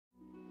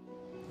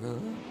Oh.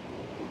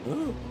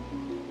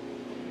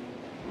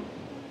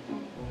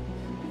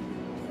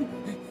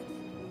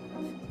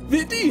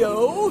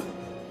 Viddyo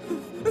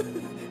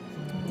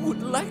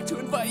would like to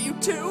invite you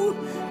to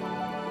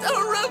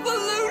a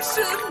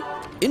revolution!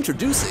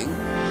 Introducing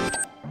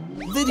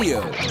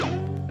Viddyo.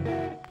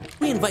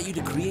 We invite you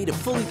to create a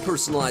fully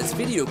personalized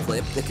video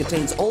clip that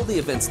contains all the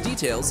event's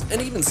details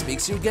and even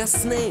speaks your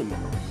guest's name.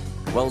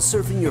 While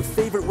surfing your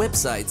favorite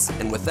websites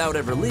and without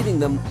ever leaving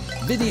them,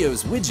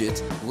 Viddyo's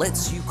widget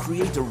lets you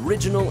create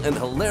original and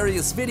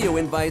hilarious video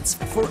invites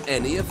for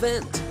any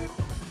event.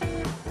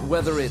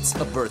 Whether it's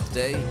a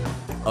birthday,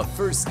 a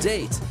first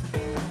date,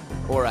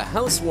 or a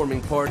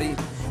housewarming party,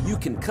 you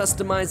can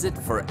customize it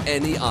for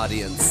any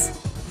audience.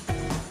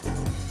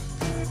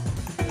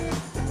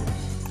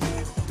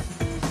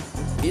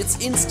 It's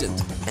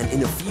instant, and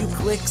in a few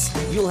clicks,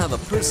 you'll have a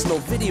personal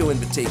video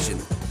invitation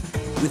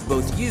with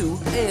both you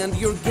and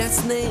your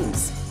guests'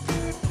 names.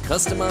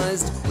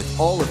 Customized with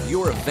all of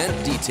your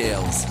event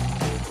details.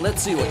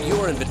 Let's see what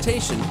your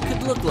invitation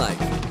could look like.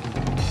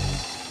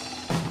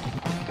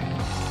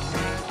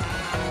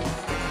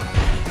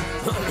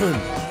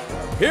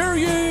 Hear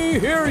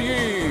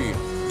ye,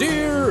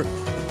 dear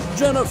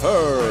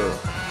Jennifer.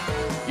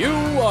 You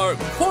are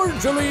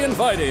cordially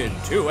invited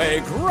to a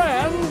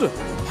grand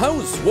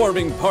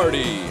housewarming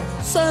party,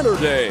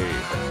 Saturday,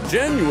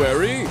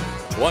 January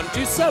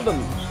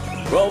 27th,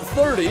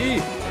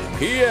 12:30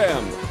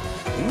 p.m.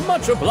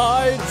 Much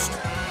obliged,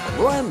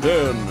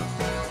 Brandon.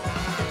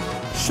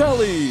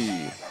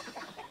 Shelley.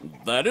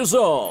 That is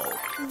all.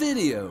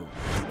 Viddyo,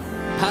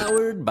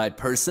 powered by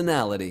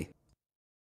personality.